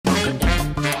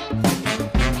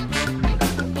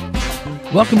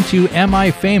Welcome to Am I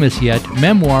Famous Yet?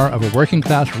 Memoir of a Working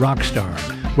Class Rock Star,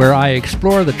 where I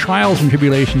explore the trials and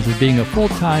tribulations of being a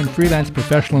full-time freelance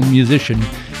professional musician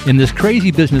in this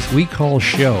crazy business we call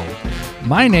show.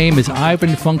 My name is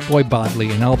Ivan Funkboy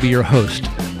Bodley, and I'll be your host,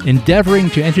 endeavoring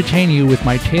to entertain you with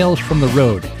my tales from the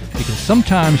road, because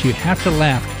sometimes you have to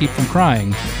laugh to keep from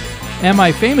crying. Am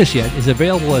I Famous Yet? Is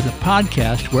available as a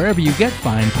podcast wherever you get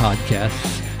fine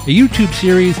podcasts, a YouTube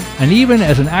series, and even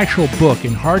as an actual book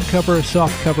in hardcover,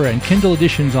 softcover, and Kindle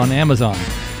editions on Amazon.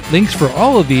 Links for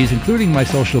all of these, including my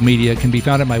social media, can be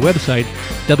found at my website,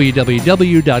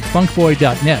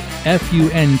 www.funkboy.net,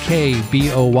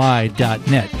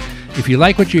 Funkboy.net. If you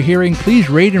like what you're hearing, please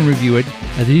rate and review it,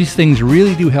 as these things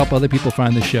really do help other people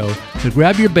find the show. So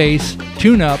grab your bass,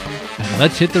 tune up, and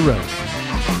let's hit the road.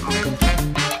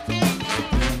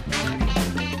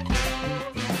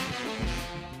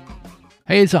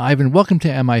 Hey, it's Ivan. Welcome to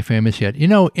Am I Famous Yet? You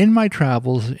know, in my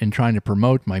travels in trying to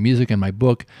promote my music and my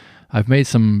book, I've made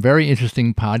some very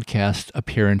interesting podcast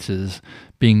appearances,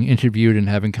 being interviewed and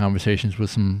having conversations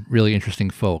with some really interesting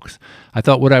folks. I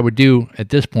thought what I would do at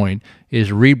this point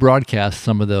is rebroadcast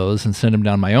some of those and send them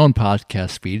down my own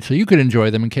podcast feed so you could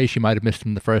enjoy them in case you might have missed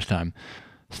them the first time.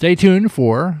 Stay tuned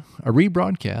for a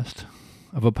rebroadcast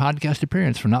of a podcast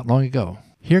appearance from not long ago.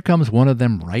 Here comes one of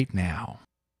them right now.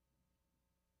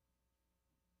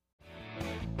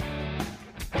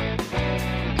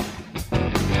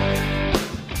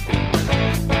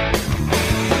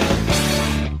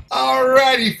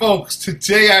 Alrighty, folks,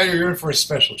 today I'm in for a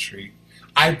special treat.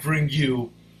 I bring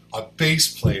you a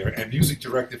bass player and music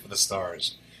director for the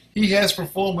Stars. He has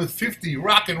performed with 50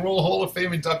 Rock and Roll Hall of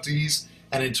Fame inductees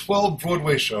and in 12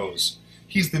 Broadway shows.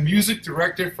 He's the music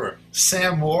director for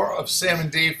Sam Moore of Sam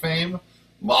and Dave fame,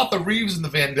 Martha Reeves and the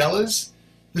Vandellas,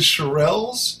 the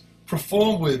Shirelles,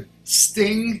 performed with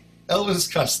Sting,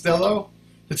 Elvis Costello,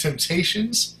 The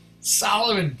Temptations,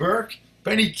 Solomon Burke,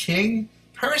 Benny King,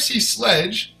 Percy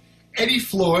Sledge, Eddie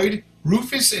Floyd,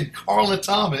 Rufus and Carla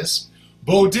Thomas,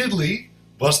 Bo Diddley,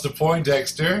 Buster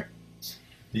Poindexter,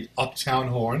 the Uptown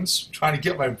Horns, trying to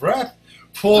get my breath,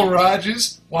 Paul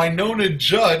Rodgers, Winona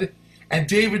Judd, and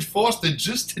David Foster,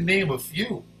 just to name a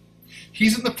few.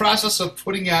 He's in the process of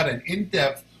putting out an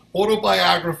in-depth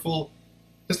autobiographical,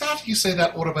 is that how you say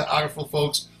that, autobiographical,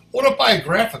 folks?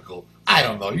 Autobiographical. I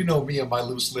don't know, you know me and my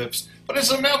loose lips, but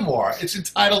it's a memoir. It's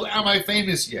entitled Am I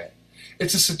Famous Yet?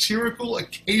 It's a satirical,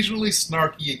 occasionally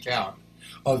snarky account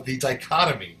of the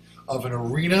dichotomy of an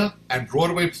arena and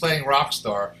Broadway playing rock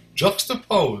star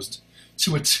juxtaposed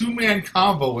to a two-man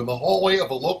combo in the hallway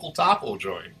of a local taco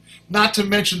joint, not to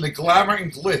mention the glamour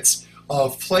and glitz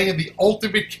of playing the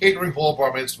ultimate catering hall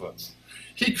bar mitzvah.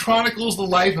 He chronicles the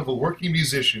life of a working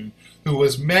musician who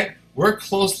has met, worked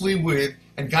closely with,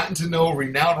 and gotten to know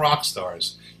renowned rock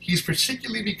stars. He's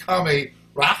particularly become a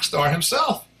rock star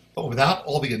himself, but without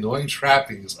all the annoying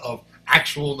trappings of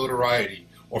actual notoriety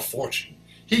or fortune.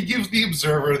 He gives the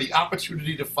observer the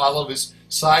opportunity to follow his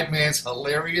sideman's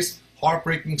hilarious,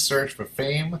 heartbreaking search for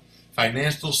fame,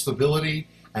 financial stability,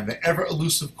 and the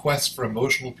ever-elusive quest for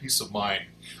emotional peace of mind.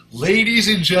 Ladies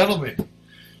and gentlemen,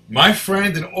 my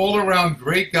friend and all-around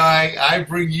great guy, I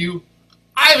bring you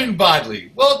Ivan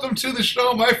Bodley. Welcome to the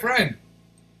show, my friend.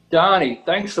 Donnie,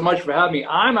 thanks so much for having me.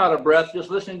 I'm out of breath just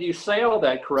listening to you say all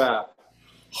that crap.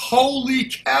 Holy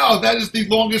cow, that is the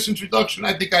longest introduction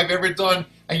I think I've ever done,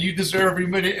 and you deserve every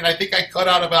minute, and I think I cut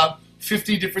out about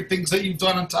 50 different things that you've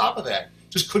done on top of that.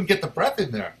 Just couldn't get the breath in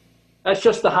there. That's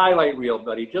just the highlight reel,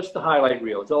 buddy, just the highlight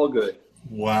reel. It's all good.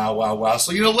 Wow, wow, wow.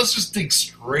 So, let's just dig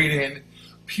straight in.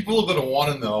 People are going to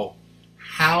want to know,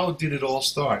 how did it all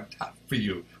start for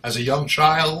you? As a young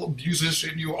child,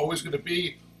 musician you were always going to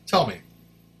be? Tell me.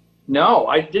 No,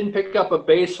 I didn't pick up a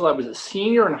bass till I was a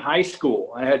senior in high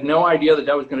school. I had no idea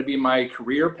that was going to be my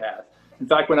career path. In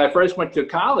fact, when I first went to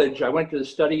college, I went to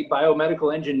study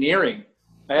biomedical engineering.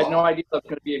 I had no idea I was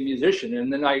going to be a musician.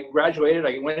 And then I graduated,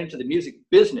 I went into the music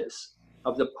business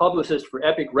of the publicist for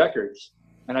Epic Records.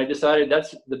 And I decided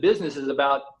the business is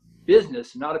about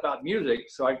business, not about music.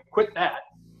 So I quit that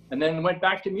and then went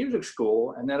back to music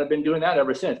school. And then I've been doing that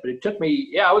ever since. But it took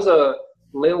me, I was a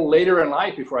little later in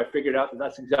life before I figured out that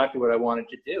that's exactly what I wanted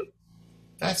to do.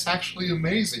 That's actually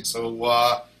amazing. So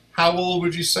how old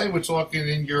would you say? We're talking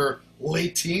in your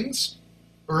late teens,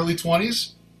 early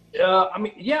 20s?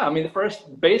 The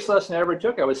first bass lesson I ever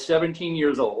took, I was 17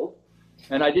 years old.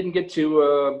 And I didn't get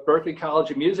to Berklee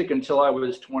College of Music until I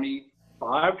was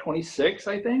 25, 26,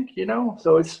 I think,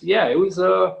 So it was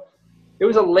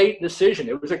a late decision.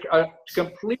 It was a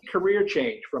complete career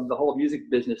change from the whole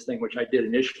music business thing, which I did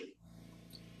initially.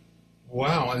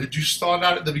 Wow. And did you start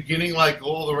out at the beginning like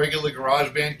all the regular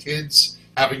garage band kids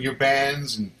having your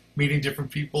bands and meeting different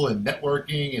people and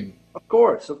networking and. Of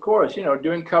course, of course. You know,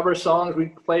 doing cover songs. We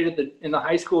played in the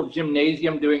high school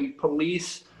gymnasium doing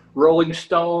Police, Rolling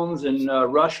Stones, and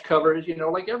Rush covers. You know,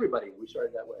 like everybody. We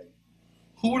started that way.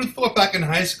 Who would have thought back in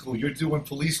high school you're doing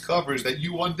Police covers that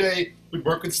you one day would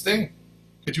work with Sting?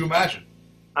 Could you imagine?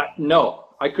 No,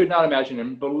 I could not imagine.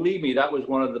 And believe me, that was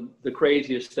one of the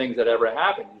craziest things that ever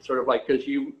happened. It's sort of like, because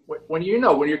when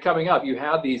you're coming up, you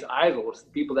have these idols,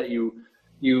 people that you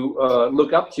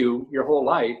look up to your whole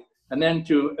life. And then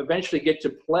to eventually get to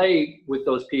play with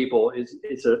those people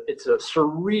it's a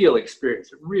surreal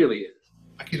experience. It really is.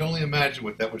 I can only imagine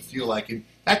what that would feel like. And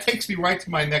that takes me right to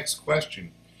my next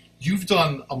question. You've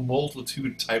done a multitude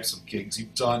of types of gigs.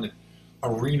 You've done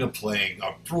arena playing,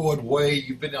 Broadway.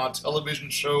 You've been on television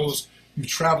shows. You've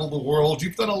traveled the world.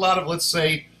 You've done a lot of, let's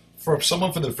say, for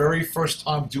someone for the very first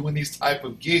time doing these type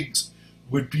of gigs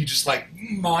would be just like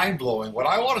mind-blowing. What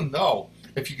I want to know,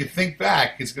 if you could think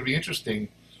back, it's going to be interesting.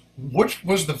 Which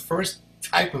was the first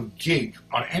type of gig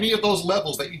on any of those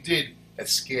levels that you did that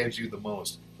scared you the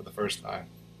most for the first time?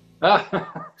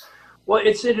 Well,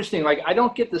 it's interesting. Like, I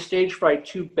don't get the stage fright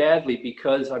too badly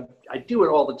because I do it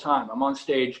all the time. I'm on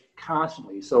stage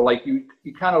constantly. So, like, you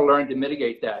kind of learn to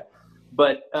mitigate that.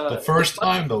 But the first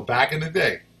time, though, back in the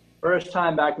day. First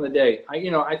time back in the day.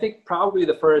 I think probably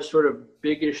the first sort of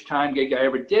biggish time gig I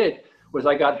ever did was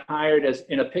I got hired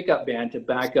in a pickup band to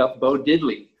back up Bo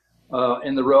Diddley.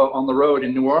 On the road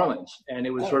in New Orleans, and it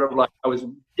was sort of like I was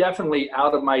definitely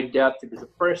out of my depth. It was the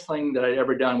first thing that I'd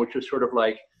ever done, which was sort of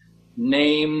like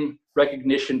name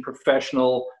recognition,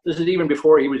 professional. This is even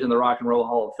before he was in the Rock and Roll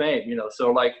Hall of Fame,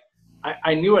 so like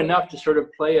I knew enough to sort of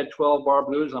play a 12-bar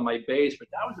blues on my bass, but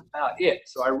that was about it.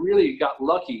 So I really got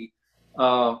lucky.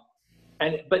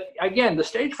 But again, the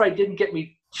stage fright didn't get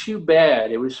me too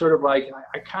bad. It was sort of like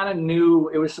I kind of knew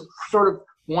it was sort of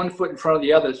one foot in front of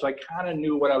the other, so I kind of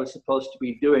knew what I was supposed to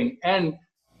be doing, and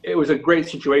it was a great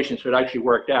situation, so it actually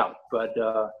worked out. But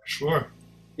sure,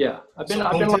 yeah, I've been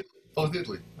Bo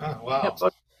Diddley. Oh, wow.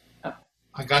 Yeah.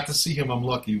 I got to see him. I'm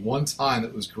lucky. One time,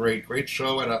 it was great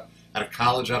show at a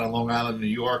college out on Long Island, New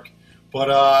York.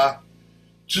 But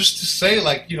just to say,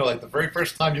 like the very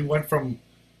first time you went from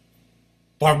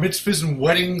bar mitzvahs and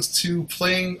weddings to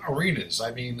playing arenas.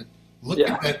 I mean, look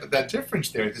at that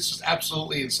difference there. This is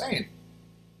absolutely insane.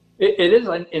 It is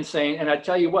insane, and I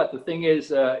tell you what, the thing is,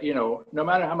 no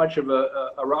matter how much of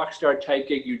a rock star type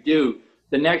gig you do,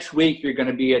 the next week you're going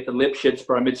to be at the Lipschitz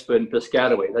Bar Mitzvah in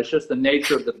Piscataway. That's just the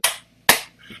nature of the.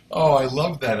 Oh, I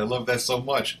love that. I love that so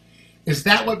much. Is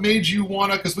that what made you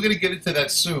want to, because we're going to get into that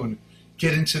soon,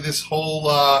 get into this whole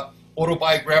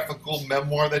autobiographical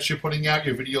memoir that you're putting out,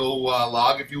 your video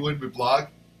log, if you would, your blog?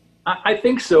 I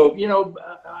think so.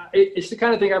 It's the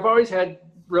kind of thing I've always had.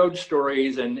 Road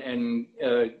stories and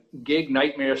gig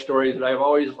nightmare stories that I've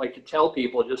always liked to tell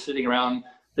people just sitting around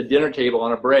the dinner table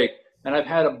on a break. And I've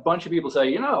had a bunch of people say,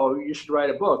 you should write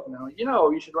a book.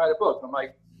 You should write a book. I'm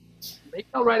like, maybe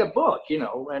I'll write a book,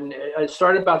 And I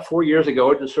started about 4 years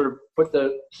ago to sort of put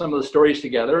some of the stories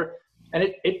together, and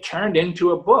it turned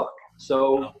into a book.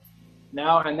 So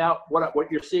now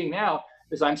what you're seeing now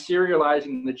is I'm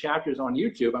serializing the chapters on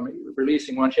YouTube. I'm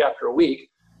releasing one chapter a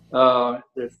week.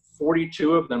 There's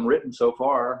 42 of them written so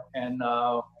far, and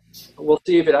we'll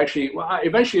see if it actually. Well,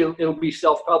 eventually, it'll be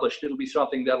self-published. It'll be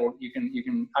something that you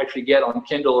can actually get on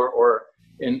Kindle or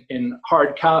in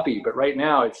hard copy. But right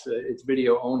now, it's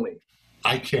video only.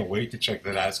 I can't wait to check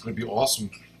that out. It's going to be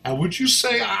awesome. And would you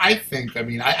say?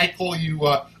 I call you.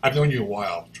 I've known you a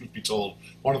while. Truth be told,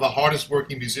 one of the hardest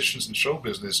working musicians in show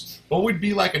business. What would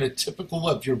be like in a typical?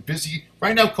 If you're busy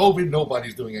right now, COVID,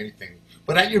 nobody's doing anything.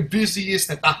 But at your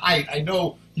busiest, at the height, I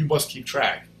know you must keep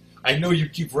track. I know you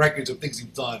keep records of things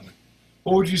you've done.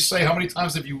 What would you say? How many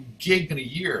times have you gigged in a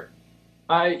year?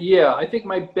 I think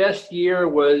my best year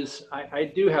was,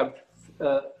 I do have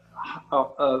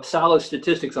solid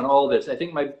statistics on all this. I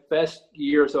think my best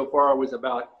year so far was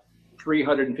about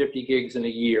 350 gigs in a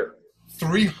year.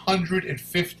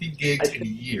 350 gigs in a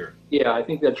year? Yeah, I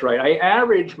think that's right.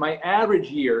 My average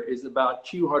year is about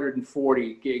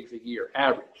 240 gigs a year,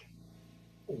 average.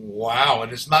 Wow,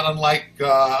 and it's not unlike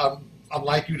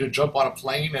you to jump on a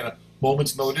plane at a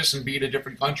moment's notice and be in a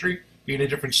different country, be in a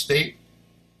different state.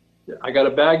 I got a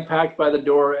bag packed by the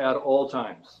door at all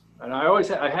times, and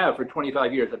I have for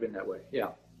 25 years. I've been that way.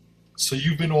 Yeah. So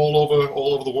you've been all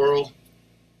over the world.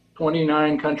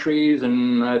 29 countries,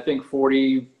 and I think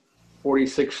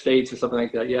 46 states or something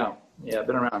like that. Yeah, I've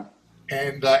been around.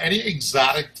 And any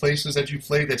exotic places that you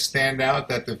played that stand out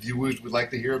that the viewers would like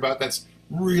to hear about? That's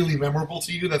really memorable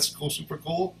to you? That's cool, super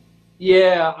cool?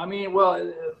 Yeah, I mean,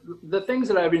 well, the things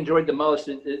that I've enjoyed the most,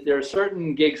 there are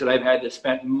certain gigs that I've had that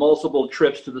spent multiple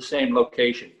trips to the same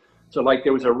location. So like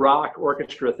there was a rock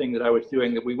orchestra thing that I was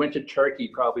doing that we went to Turkey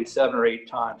probably 7 or 8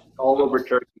 times, all over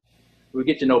Turkey. We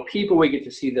get to know people, we get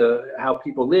to see how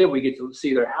people live, we get to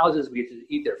see their houses, we get to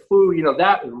eat their food. You know,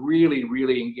 that was really,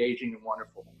 really engaging and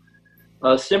wonderful.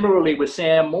 Similarly with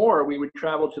Sam Moore, we would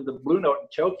travel to the Blue Note in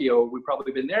Tokyo. We've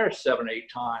probably been there 7 or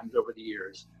 8 times over the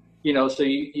years. You know, so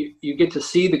you get to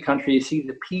see the country, see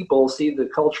the people, see the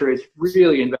culture. It's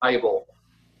really invaluable.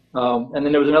 And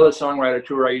then there was another songwriter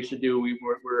tour I used to do. We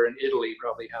were in Italy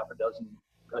probably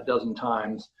a dozen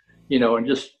times, you know, and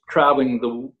just traveling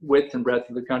the width and breadth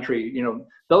of the country. You know,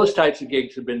 those types of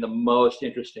gigs have been the most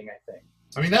interesting, I think.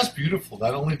 I mean, that's beautiful.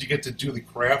 Not only do you get to do the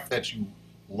craft that you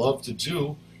love to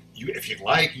do, if you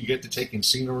like, you get to take in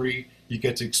scenery, you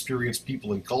get to experience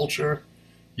people and culture,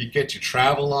 you get to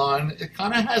travel on. It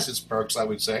kind of has its perks, I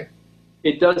would say.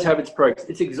 It does have its perks.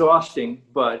 It's exhausting,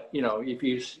 but, you know, if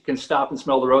you can stop and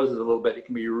smell the roses a little bit, it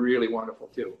can be really wonderful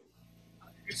too.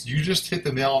 You just hit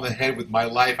the nail on the head with my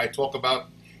life. I talk about,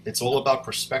 it's all about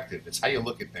perspective. It's how you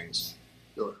look at things.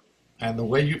 Sure. And the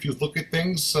way if you look at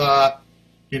things,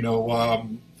 you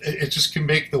know, it just can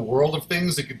make the world of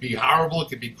things. It could be horrible. It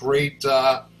could be great.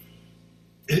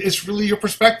 It's really your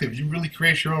perspective. You really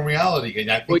create your own reality.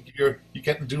 And I think you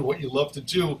get to do what you love to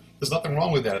do. There's nothing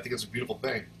wrong with that. I think it's a beautiful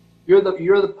thing. You're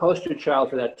the poster child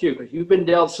for that too, because you've been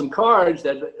dealt some cards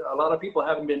that a lot of people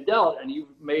haven't been dealt, and you've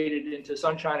made it into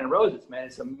sunshine and roses, man.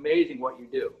 It's amazing what you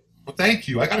do. Well, thank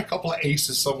you. I got a couple of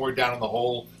aces somewhere down in the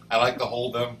hole. I like to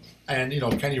hold them. And, you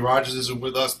know, Kenny Rogers isn't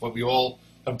with us, but we all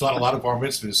have done a lot of bar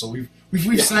mitzvahs, so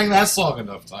we've sang that song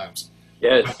enough times.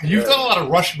 Yes. And you've done a lot of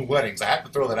Russian weddings. I have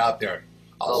to throw that out there.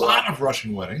 A lot of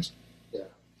Russian weddings. Yeah.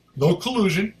 No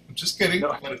collusion. I'm just kidding.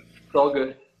 No, it's all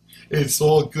good. It's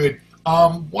all good.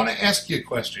 Want to ask you a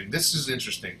question. This is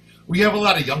interesting. We have a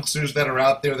lot of youngsters that are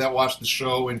out there that watch the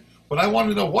show, and what I want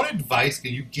to know, what advice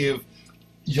can you give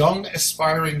young,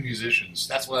 aspiring musicians?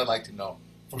 That's what I'd like to know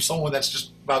from someone that's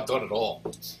just about done it all.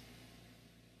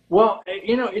 Well,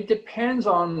 you know, it depends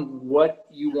on what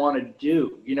you want to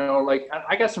do. You know, like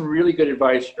I got some really good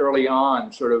advice early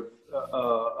on, sort of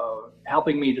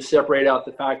helping me to separate out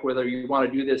the fact whether you want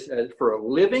to do this for a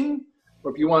living,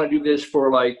 or if you want to do this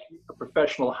for like a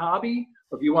professional hobby,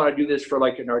 or if you want to do this for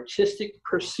like an artistic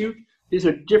pursuit. These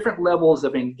are different levels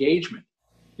of engagement,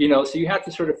 you know, so you have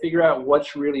to sort of figure out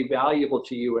what's really valuable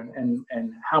to you and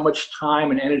how much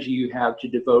time and energy you have to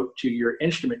devote to your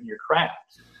instrument and your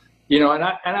craft. You know, and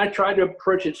I try to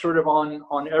approach it sort of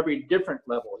on every different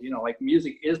level. You know, like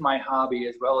music is my hobby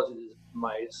as well as it is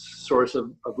my source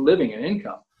of living and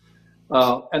income.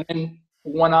 And then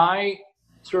when I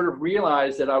sort of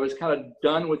realized that I was kind of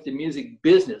done with the music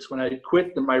business, when I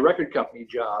quit my record company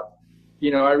job,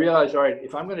 you know, I realized, all right,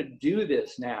 if I'm going to do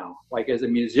this now, like as a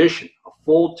musician, a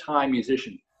full-time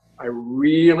musician, I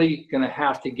really going to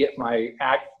have to get my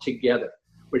act together,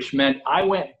 which meant I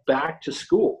went back to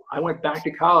school. I went back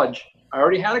to college. I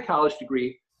already had a college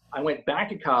degree. I went back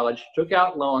to college, took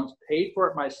out loans, paid for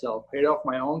it myself, paid off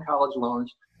my own college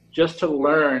loans just to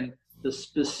learn the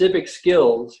specific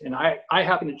skills. And I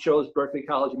happen to chose Berklee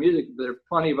College of Music. There are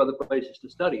plenty of other places to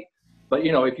study. But,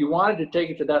 you know, if you wanted to take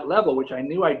it to that level, which I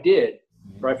knew I did,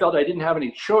 or I felt I didn't have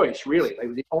any choice, really, it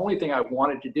was the only thing I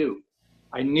wanted to do.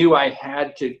 I knew I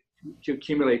had to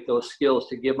accumulate those skills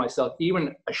to give myself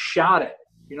even a shot at it.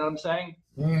 You know what I'm saying?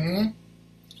 Mm-hmm.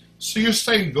 So you're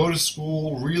saying go to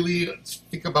school, really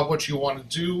think about what you want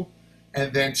to do,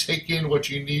 and then take in what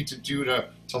you need to do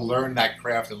to learn that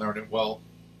craft and learn it well.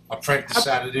 Apprentice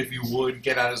at it if you would,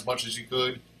 get out as much as you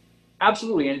could.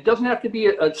 Absolutely, and it doesn't have to be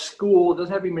a school, it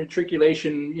doesn't have to be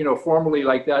matriculation, you know, formally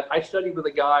like that. I studied with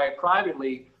a guy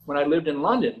privately when I lived in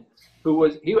London,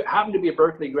 he happened to be a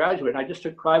Berklee graduate, and I just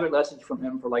took private lessons from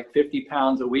him for like 50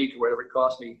 pounds a week or whatever it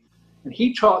cost me. And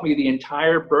he taught me the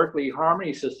entire Berklee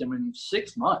harmony system in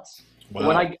 6 months. Wow.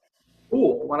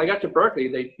 When I got to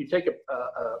Berklee, you take a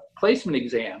placement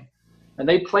exam, and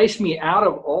they placed me out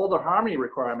of all the harmony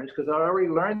requirements because I already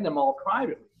learned them all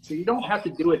privately. So you don't have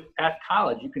to do it at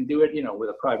college. You can do it, you know,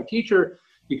 with a private teacher.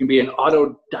 You can be an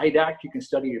autodidact. You can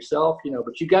study yourself, you know,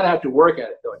 but you got to have to work at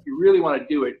it, though. If you really want to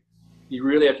do it, you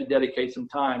really have to dedicate some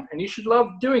time. And you should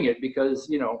love doing it because,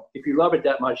 you know, if you love it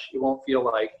that much, it won't feel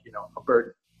like, you know, a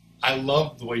burden. I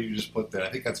love the way you just put that. I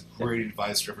think that's great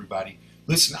advice for everybody.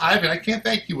 Listen, Ivan, I can't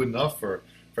thank you enough for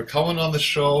coming on the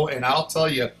show. And I'll tell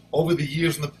you, over the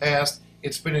years in the past,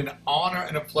 it's been an honor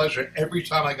and a pleasure. Every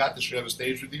time I got to share the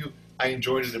stage with you, I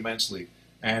enjoyed it immensely.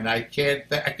 And I can't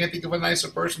think of a nicer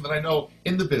person that I know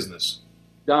in the business.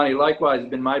 Donnie, likewise, it's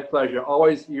been my pleasure.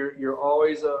 Always, you're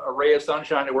always a ray of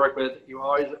sunshine to work with. You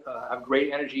always have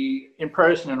great energy in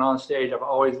person and on stage. I've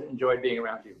always enjoyed being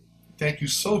around you. Thank you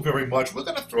so very much. We're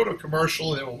going to throw to a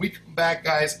commercial, and when we come back,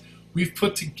 guys, we've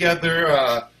put together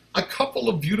a couple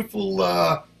of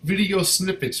beautiful video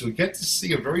snippets. We get to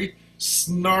see a very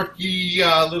snarky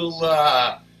little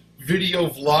video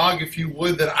vlog, if you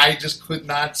would, that I just could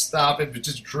not stop. It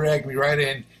just dragged me right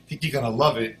in. I think you're going to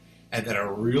love it. And then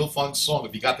a real fun song.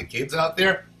 If you got the kids out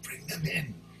there, bring them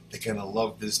in. They're going to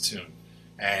love this tune.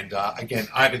 And again,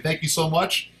 Ivan, thank you so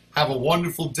much. Have a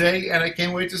wonderful day, and I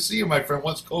can't wait to see you, my friend,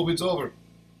 once COVID's over.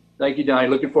 Thank you, Donnie.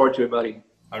 Looking forward to it, buddy.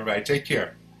 All right, take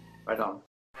care. Right on.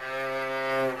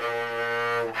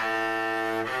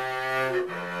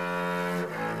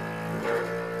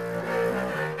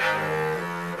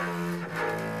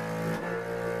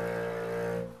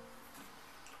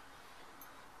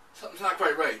 Something's not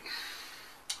quite right.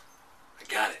 I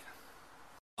got it.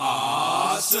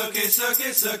 Aw, Sookie,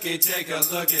 Sookie, Sookie, take a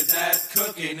look at that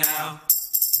cookie now.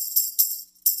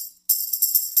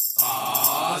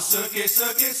 Aw, Sookie,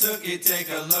 Sookie, Sookie, take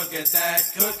a look at that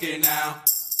cookie now.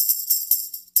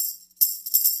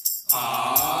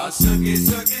 Aw, Sookie,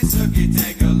 Sookie, Sookie,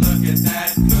 take a look at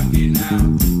that cookie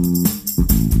now.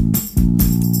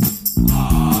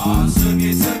 Aw,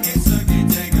 Sookie, Sookie,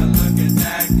 Sookie, take a look at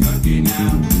that cookie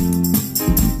now.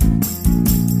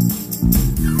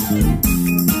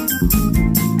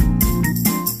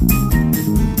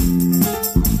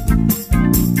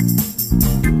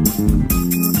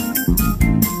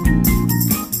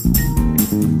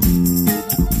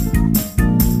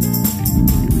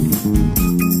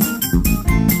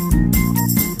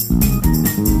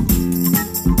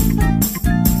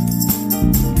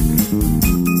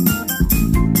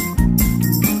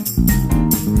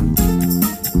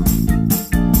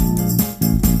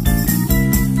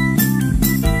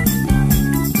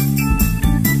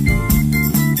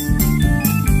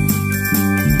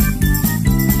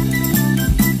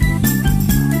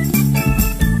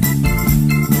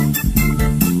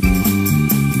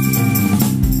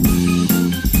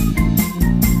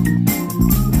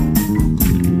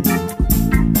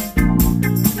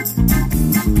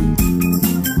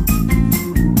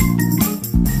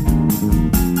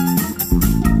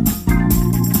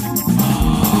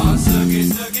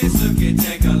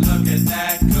 Take a look at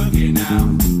that cookie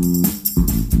now.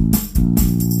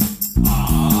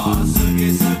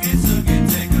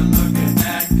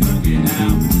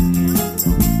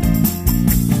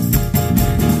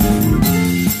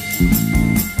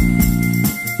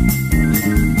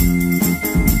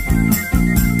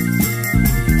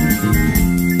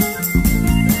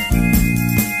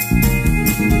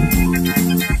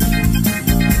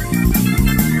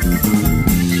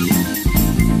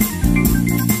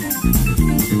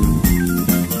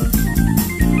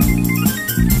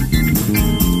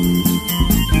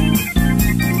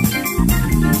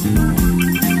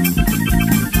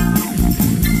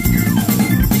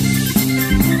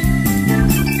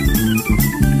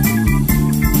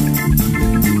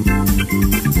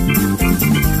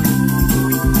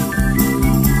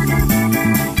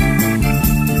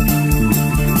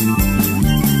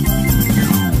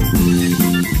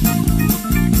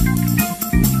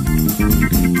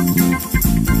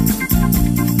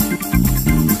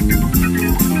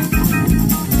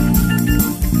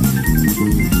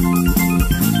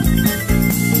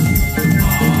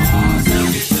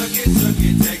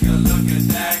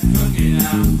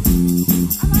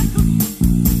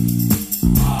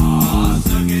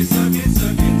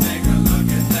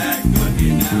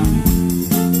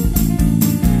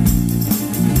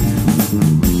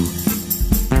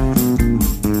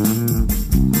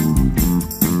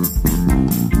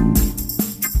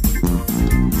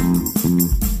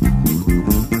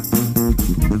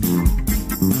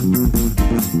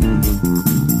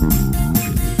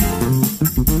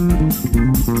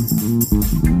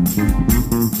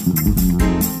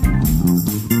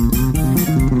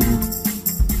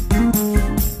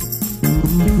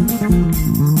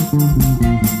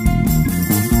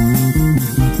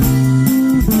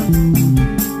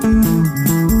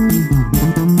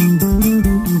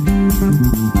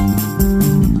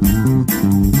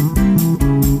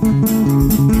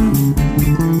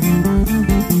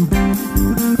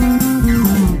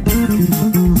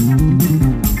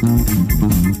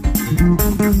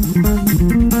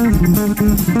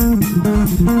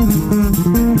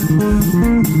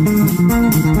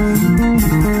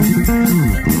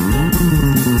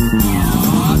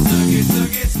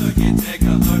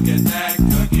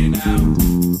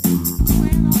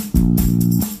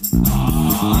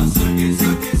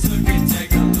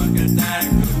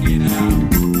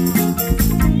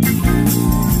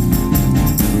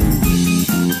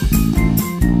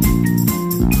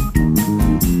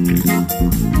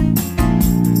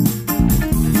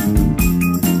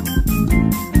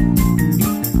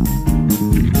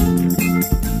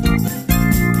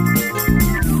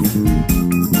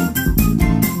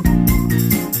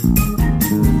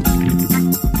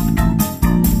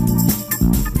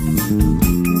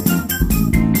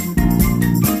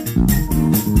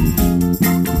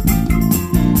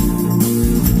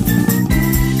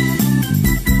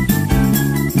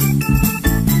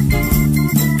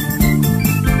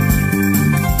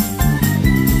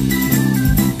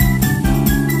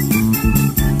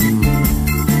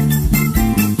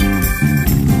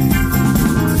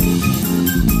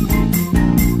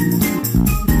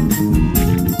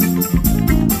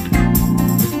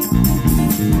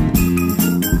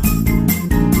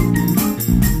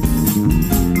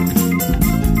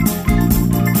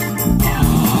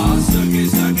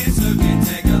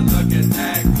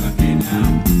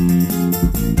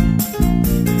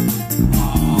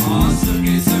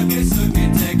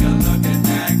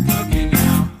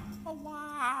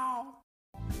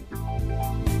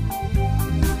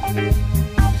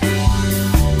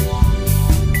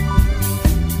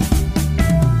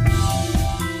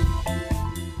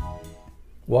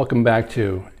 Welcome back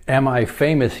to Am I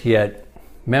Famous Yet?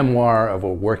 Memoir of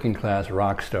a Working Class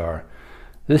Rock Star.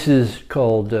 This is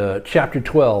called Chapter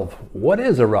 12, What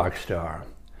is a Rock Star?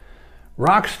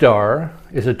 Rock star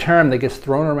is a term that gets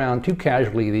thrown around too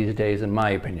casually these days, in my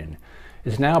opinion.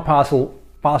 It's now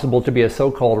possible to be a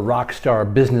so-called rock star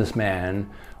businessman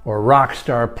or rock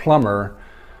star plumber.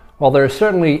 While there is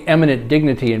certainly eminent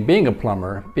dignity in being a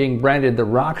plumber, being branded the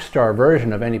rock star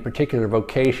version of any particular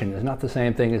vocation is not the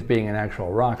same thing as being an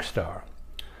actual rock star.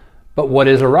 But what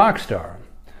is a rock star?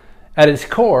 At its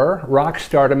core, rock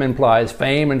stardom implies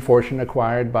fame and fortune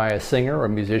acquired by a singer or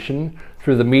musician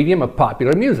through the medium of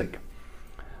popular music.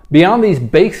 Beyond these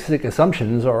basic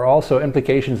assumptions are also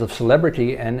implications of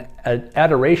celebrity and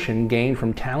adoration gained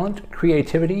from talent,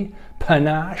 creativity,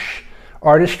 panache,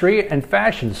 artistry, and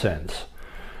fashion sense.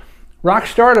 Rock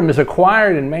stardom is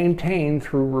acquired and maintained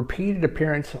through repeated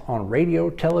appearance on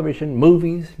radio, television,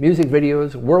 movies, music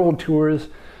videos, world tours,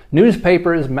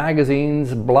 newspapers, magazines,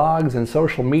 blogs, and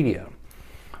social media.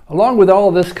 Along with all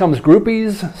of this comes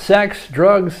groupies, sex,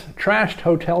 drugs, trashed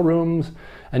hotel rooms,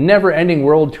 and never-ending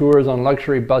world tours on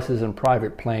luxury buses and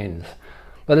private planes.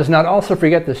 Let us not also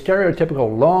forget the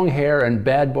stereotypical long hair and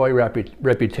bad boy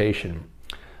reputation.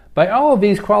 By all of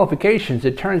these qualifications,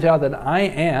 it turns out that I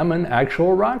am an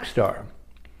actual rock star.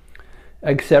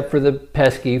 Except for the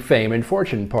pesky fame and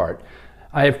fortune part.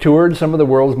 I have toured some of the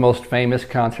world's most famous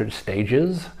concert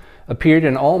stages, appeared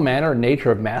in all manner and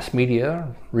nature of mass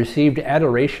media, received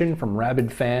adoration from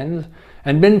rabid fans,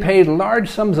 and been paid large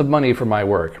sums of money for my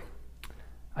work.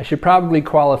 I should probably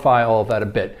qualify all of that a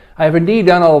bit. I have indeed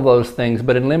done all of those things,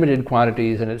 but in limited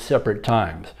quantities and at separate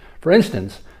times. For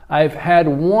instance, I've had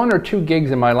 1 or 2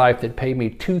 gigs in my life that paid me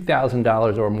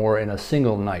 $2,000 or more in a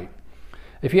single night.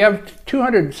 If you have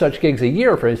 200 such gigs a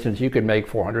year, for instance, you could make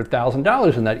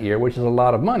 $400,000 in that year, which is a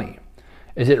lot of money.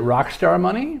 Is it rock star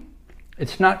money?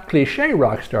 It's not cliche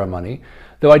rock star money,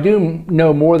 though I do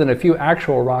know more than a few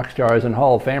actual rock stars and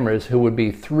Hall of Famers who would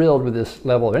be thrilled with this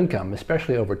level of income,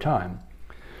 especially over time.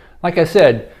 Like I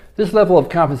said, this level of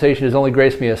compensation has only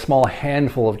graced me a small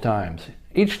handful of times.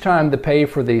 Each time the pay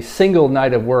for the single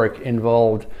night of work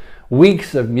involved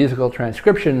weeks of musical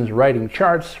transcriptions, writing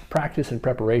charts, practice, and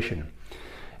preparation.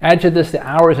 Add to this the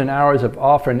hours and hours of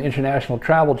often international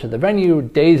travel to the venue,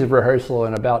 days of rehearsal,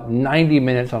 and about 90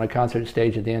 minutes on a concert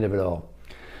stage at the end of it all.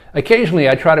 Occasionally,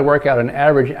 I try to work out an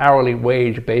average hourly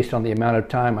wage based on the amount of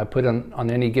time I put on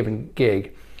any given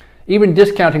gig. Even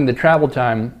discounting the travel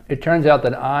time, it turns out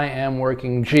that I am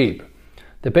working cheap.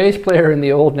 The bass player in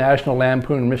the old National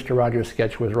Lampoon Mr. Rogers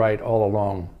sketch was right all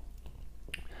along.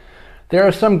 There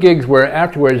are some gigs where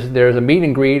afterwards there's a meet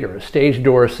and greet or a stage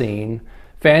door scene.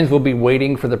 Fans will be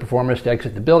waiting for the performers to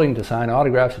exit the building to sign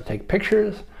autographs and take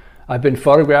pictures. I've been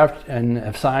photographed and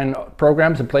have signed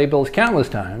programs and playbills countless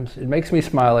times. It makes me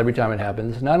smile every time it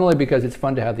happens, not only because it's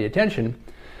fun to have the attention,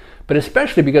 but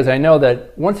especially because I know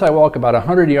that once I walk about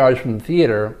 100 yards from the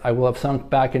theater, I will have sunk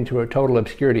back into a total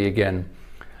obscurity again.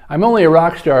 I'm only a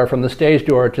rock star from the stage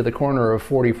door to the corner of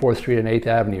 44th Street and 8th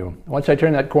Avenue. Once I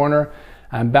turn that corner,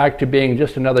 I'm back to being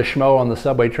just another schmo on the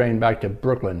subway train back to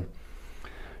Brooklyn.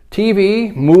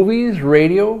 TV, movies,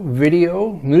 radio,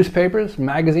 video, newspapers,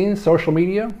 magazines, social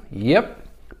media. Yep,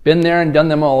 been there and done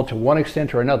them all to one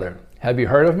extent or another. Have you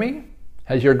heard of me?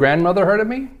 Has your grandmother heard of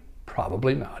me?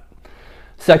 Probably not.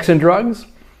 Sex and drugs?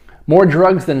 More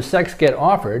drugs than sex get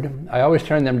offered. I always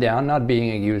turn them down, not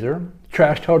being a user.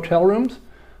 Trashed hotel rooms?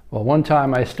 Well, one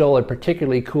time I stole a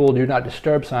particularly cool Do Not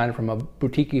Disturb sign from a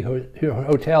boutique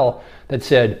hotel that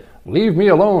said, "Leave me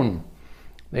alone."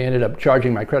 They ended up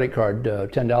charging my credit card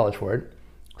 $10 for it.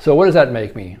 So what does that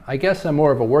make me? I guess I'm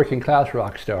more of a working class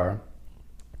rock star.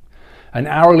 An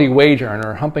hourly wage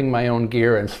earner, humping my own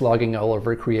gear and slogging all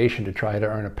over creation to try to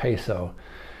earn a peso.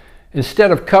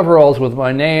 Instead of coveralls with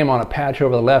my name on a patch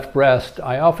over the left breast,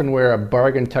 I often wear a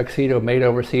bargain tuxedo made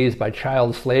overseas by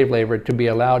child slave labor to be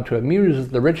allowed to amuse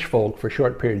the rich folk for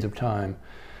short periods of time.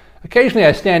 Occasionally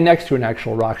I stand next to an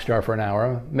actual rock star for an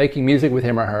hour, making music with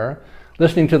him or her,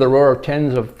 listening to the roar of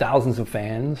tens of thousands of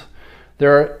fans.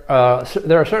 There are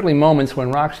certainly moments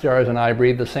when rock stars and I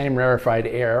breathe the same rarefied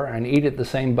air and eat at the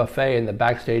same buffet in the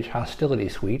backstage hostility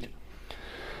suite.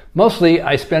 Mostly,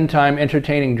 I spend time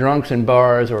entertaining drunks in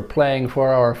bars or playing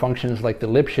 4-hour functions like the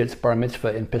Lipschitz Bar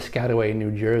Mitzvah in Piscataway, New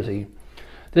Jersey.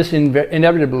 This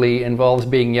inevitably involves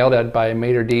being yelled at by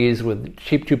maitre d's with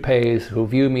cheap toupees who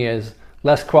view me as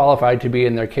less qualified to be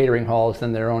in their catering halls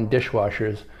than their own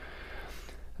dishwashers.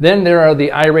 Then there are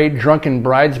the irate, drunken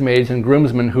bridesmaids and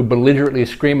groomsmen who belligerently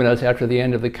scream at us after the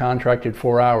end of the contracted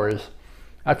 4 hours.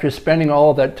 After spending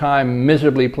all of that time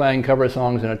miserably playing cover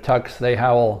songs in a tux, they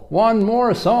howl, "One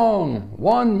more song!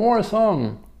 One more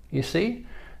song!" You see,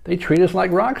 they treat us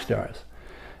like rock stars.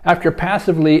 After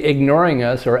passively ignoring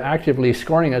us or actively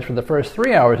scorning us for the first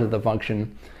 3 hours of the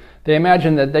function, they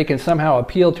imagine that they can somehow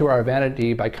appeal to our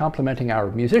vanity by complimenting our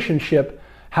musicianship,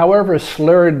 however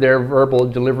slurred their verbal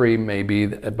delivery may be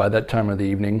by that time of the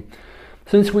evening.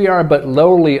 Since we are but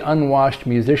lowly, unwashed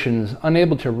musicians,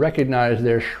 unable to recognize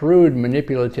their shrewd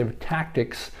manipulative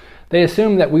tactics, they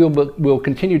assume that we will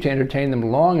continue to entertain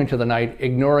them long into the night,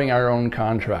 ignoring our own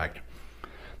contract.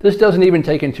 This doesn't even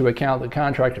take into account the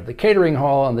contract of the catering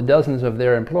hall and the dozens of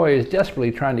their employees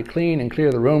desperately trying to clean and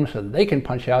clear the room so that they can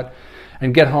punch out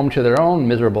and get home to their own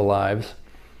miserable lives.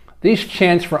 These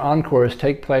chants for encores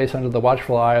take place under the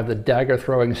watchful eye of the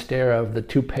dagger-throwing stare of the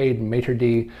two-paid maitre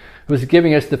d', who is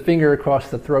giving us the finger across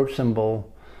the throat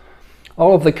symbol.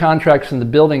 All of the contracts in the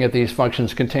building at these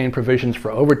functions contain provisions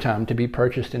for overtime to be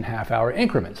purchased in half-hour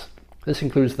increments. This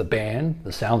includes the band,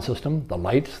 the sound system, the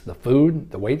lights, the food,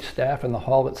 the wait staff, and the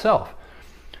hall itself.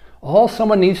 All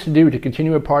someone needs to do to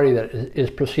continue a party that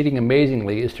is proceeding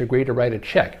amazingly is to agree to write a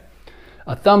check.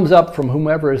 A thumbs up from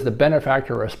whomever is the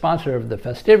benefactor or sponsor of the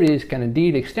festivities can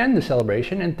indeed extend the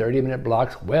celebration in 30-minute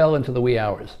blocks well into the wee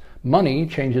hours. Money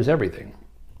changes everything.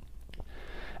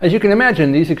 As you can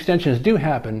imagine, these extensions do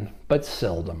happen, but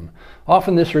seldom.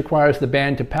 Often this requires the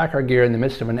band to pack our gear in the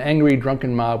midst of an angry,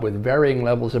 drunken mob with varying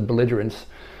levels of belligerence.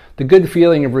 The good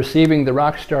feeling of receiving the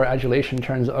rock star adulation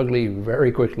turns ugly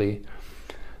very quickly.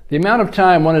 The amount of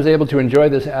time one is able to enjoy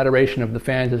this adoration of the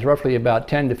fans is roughly about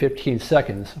 10 to 15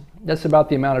 seconds. That's about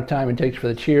the amount of time it takes for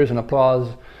the cheers and applause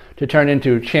to turn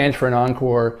into chants for an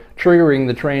encore, triggering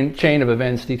the chain of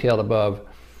events detailed above.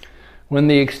 When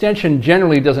the extension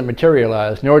generally doesn't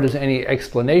materialize, nor does any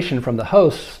explanation from the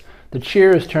hosts, the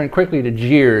cheers turn quickly to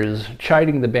jeers,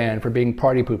 chiding the band for being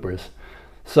party poopers.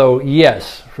 So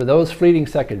yes, for those fleeting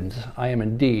seconds, I am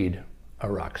indeed a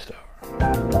rock star.